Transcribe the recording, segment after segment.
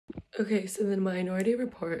Okay, so the Minority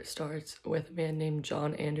Report starts with a man named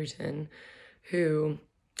John Anderton who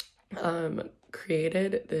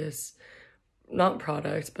created this, not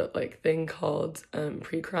product, but like thing called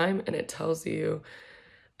pre-crime, and it tells you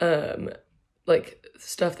like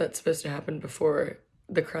stuff that's supposed to happen before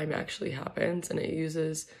the crime actually happens, and it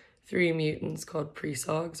uses three mutants called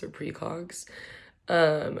presogs or precogs.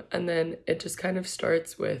 And then it just kind of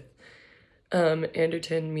starts with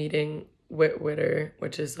Anderton meeting Whit Witter,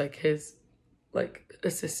 which is like his like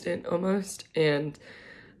assistant almost, and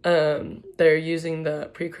they're using the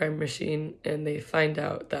pre-crime machine, and they find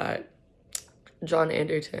out that John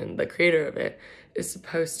Anderton, the creator of it, is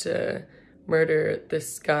supposed to murder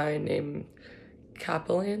this guy named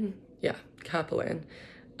Capellan. Yeah, Capellan.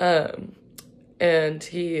 And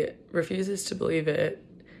he refuses to believe it,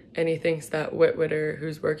 and he thinks that Whit Witter,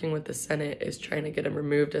 who's working with the Senate, is trying to get him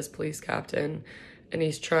removed as police captain, and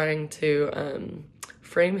he's trying to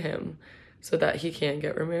frame him so that he can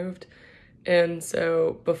get removed. And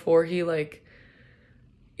so before he like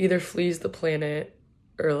either flees the planet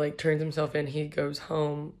or like turns himself in, he goes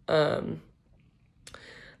home. And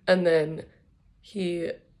then he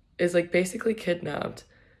is like basically kidnapped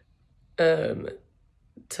to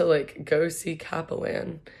like go see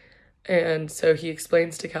Capellan. And so he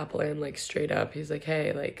explains to Capellan like straight up, he's like,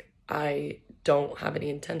 hey, like I don't have any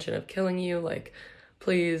intention of killing you, like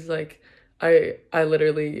please, like I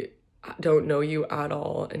literally don't know you at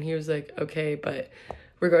all. And he was like, okay, but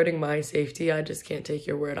regarding my safety, I just can't take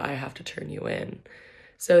your word, I have to turn you in.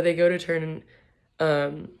 So they go to turn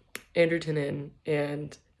Anderton in,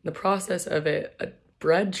 and in the process of it, a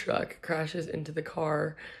bread truck crashes into the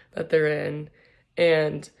car that they're in,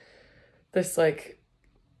 and this like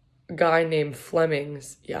guy named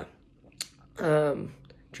Flemings,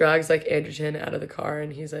 drags like Anderton out of the car,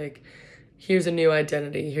 and he's like, here's a new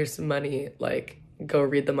identity, here's some money, like go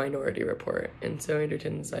read the Minority Report. And so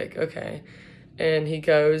Anderton's like, okay. And he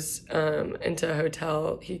goes into a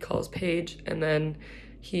hotel, he calls Paige, and then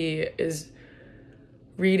he is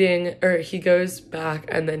reading, or he goes back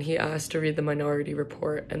and then he asks to read the Minority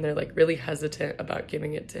Report, and they're like really hesitant about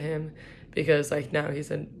giving it to him because like now he's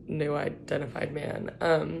a new identified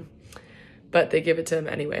man. But they give it to him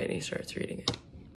anyway, and he starts reading it.